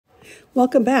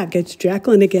Welcome back. It's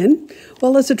Jacqueline again.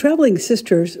 Well, as the traveling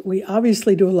sisters, we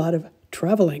obviously do a lot of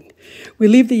traveling. We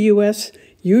leave the U.S.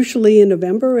 usually in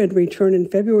November and return in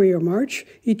February or March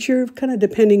each year, kind of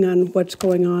depending on what's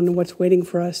going on and what's waiting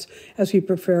for us as we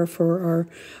prepare for our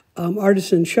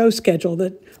artisan show schedule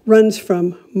that runs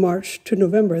from March to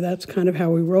November. That's kind of how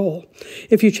we roll.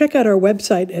 If you check out our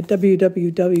website at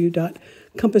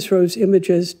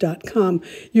www.compassroseimages.com,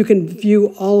 you can view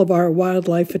all of our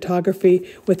wildlife photography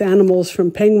with animals from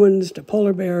penguins to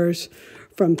polar bears,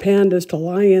 from pandas to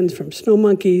lions, from snow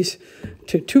monkeys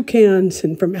to toucans,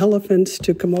 and from elephants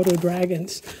to Komodo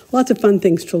dragons. Lots of fun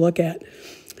things to look at.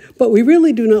 But we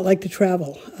really do not like to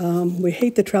travel. We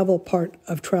hate the travel part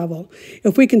of travel.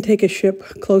 If we can take a ship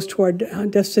close to our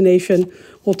destination,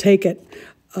 we'll take it.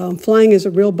 Flying is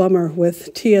a real bummer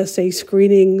with TSA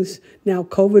screenings, now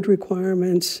COVID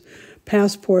requirements,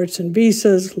 passports and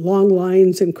visas, long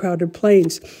lines, and crowded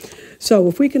planes. So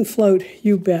if we can float,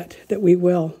 you bet that we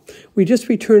will. We just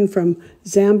returned from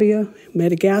Zambia,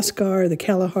 Madagascar, the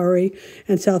Kalahari,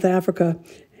 and South Africa,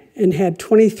 and had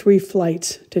 23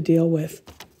 flights to deal with.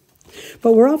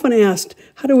 But we're often asked,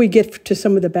 how do we get to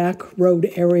some of the back road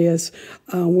areas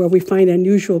where we find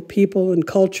unusual people and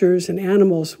cultures and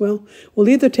animals? Well, we'll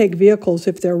either take vehicles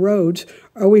if they're roads,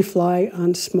 or we fly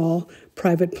on small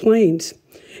private planes.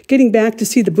 Getting back to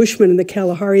see the Bushmen in the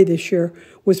Kalahari this year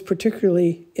was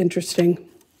particularly interesting.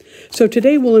 So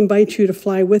today we'll invite you to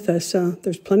fly with us.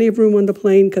 There's plenty of room on the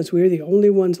plane because we're the only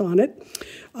ones on it.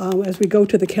 As we go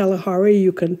to the Kalahari,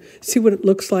 you can see what it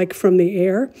looks like from the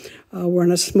air. We're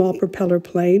on a small propeller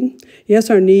plane. Yes,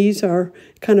 our knees are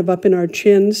kind of up in our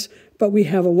chins, but we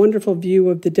have a wonderful view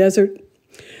of the desert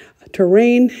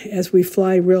terrain as we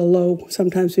fly real low.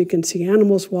 Sometimes we can see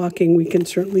animals walking. We can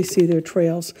certainly see their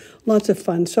trails. Lots of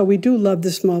fun. So we do love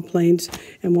the small planes,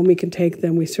 and when we can take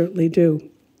them, we certainly do.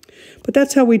 But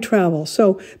that's how we travel.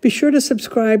 So be sure to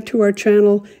subscribe to our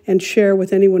channel and share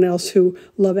with anyone else who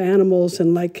love animals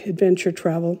and like adventure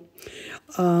travel.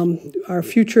 Our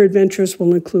future adventures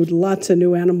will include lots of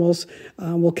new animals.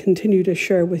 We'll continue to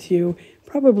share with you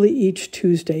probably each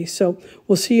Tuesday. So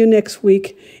we'll see you next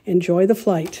week. Enjoy the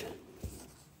flight.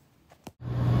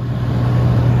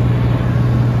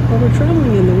 Well, we're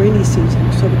traveling in the rainy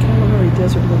season, so the Kalahari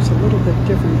Desert looks a little bit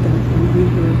different than when we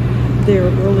were there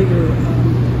earlier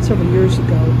several years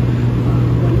ago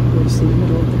when it was in the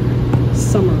middle of the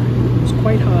summer. It was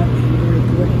quite hot and very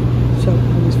gray, so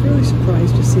I was really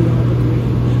surprised to see all the green.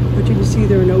 But you can see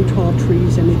there are no tall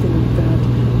trees, anything like that,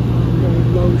 very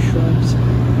low shrubs.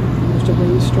 There's a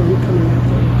rainstorm coming up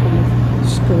that will kind of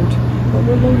skirt, but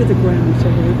we're low to the ground,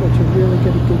 so we're able to really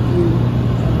get a good view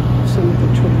of some of the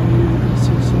terrain. You can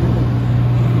see some of the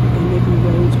maybe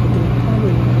roads, but there are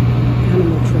probably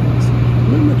animal trails.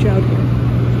 Not much out here.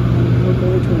 We're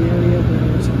going to an area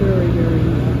where it's very, very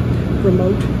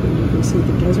remote, and you can see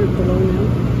the desert below now.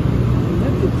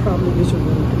 And that probably is a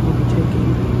road that we'll be taking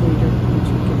later once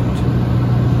we get to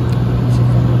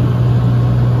Safari.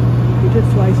 We did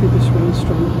fly through this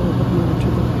rainstorm a little bit more to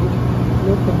the right.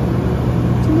 No problem.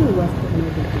 It's a little rough, but no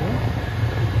big deal.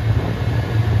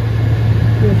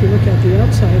 Now, if you look at the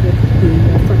outside of the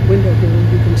front window here,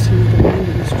 you can see the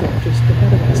landing strip just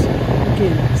ahead of us.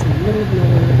 Again, it's in the middle of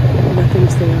nowhere.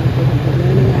 Nothing's there. We're going to be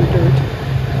landing on dirt.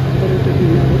 Little did we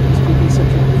know it was going to be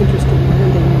such an interesting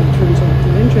landing when it turns off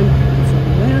the engine before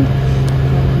we land.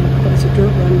 But it's a dirt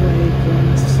runway,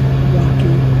 grass,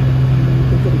 rocky.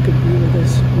 We'll get a good view of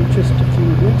this in just a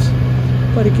few minutes.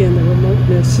 But again, the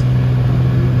remoteness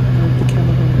of the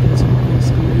Kalahari Desert is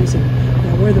amazing.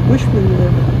 Now, where the Bushmen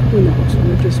live, who knows?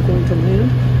 We're just going to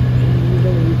land, and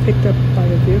we'll be picked up by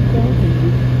a vehicle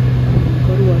and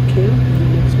go to our camp, and the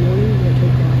next morning we'll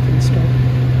take off and start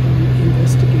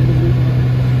investigating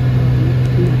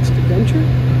our next adventure.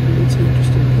 We meet some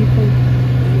interesting people,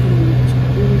 and so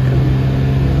here we come.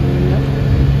 Lining up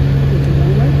with the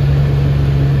runway.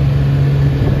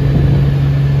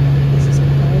 This is our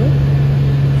pilot,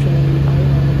 showing all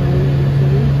our runway on the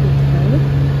plane with the pilot.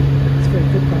 It's a very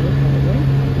good pilot, by the way.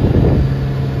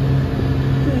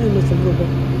 And it's a little bit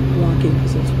rocky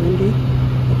because it's windy,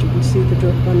 but you can see the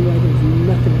dirt runway. There's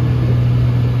nothing around it.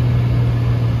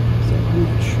 So I'm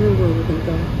not sure where we're going to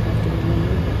go after the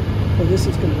runway. Well, this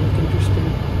is going to look interesting.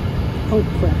 Oh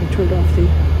crap, I turned off the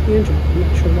engine. I'm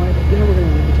not sure why, but now we're going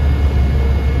to land.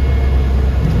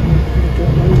 The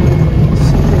dirt runway is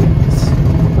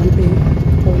bumpy,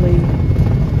 pulley.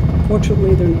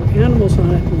 Fortunately, there are no animals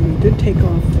on it. When we did take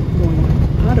off going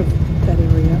out of that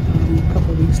area a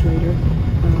couple of weeks later,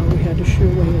 we had to shoo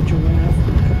away a giraffe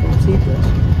and a couple of zebras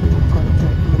who were part of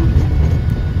that.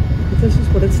 But this is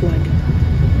what it's like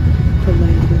to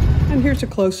land. I'm And here's a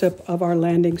close-up of our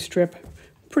landing strip.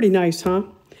 Pretty nice, huh?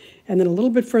 And then a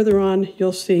little bit further on,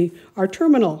 you'll see our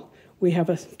terminal. We have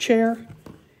a chair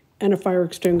and a fire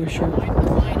extinguisher.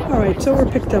 All right, so we're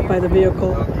picked up by the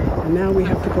vehicle, and now we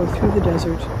have to go through the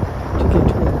desert to get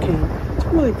to our camp. It's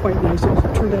really quite nice.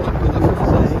 It turned out to be a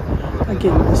beautiful day.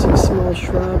 Again, you'll see small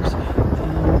shrubs.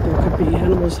 There could be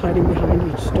animals hiding behind, you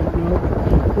just don't know.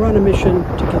 But we're on a mission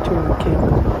to get to our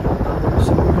camp.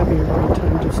 So we're having a great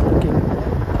time just looking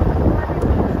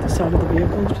at the side of the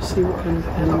vehicle to see what kind of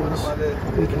animals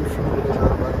we can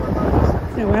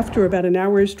find. Now, after about an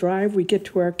hour's drive, we get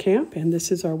to our camp, and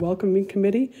this is our welcoming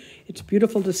committee. It's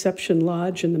beautiful Deception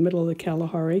Lodge in the middle of the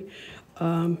Kalahari.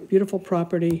 Beautiful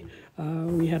property.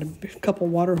 We had a couple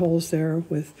water holes there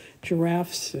with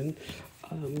giraffes and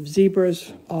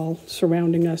zebras all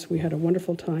surrounding us. We had a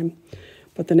wonderful time.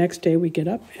 But the next day we get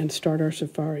up and start our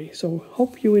safari. So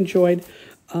hope you enjoyed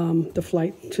the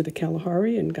flight to the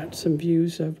Kalahari and got some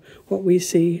views of what we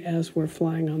see as we're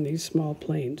flying on these small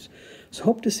planes. So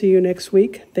hope to see you next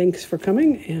week. Thanks for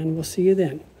coming, and we'll see you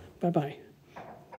then. Bye-bye.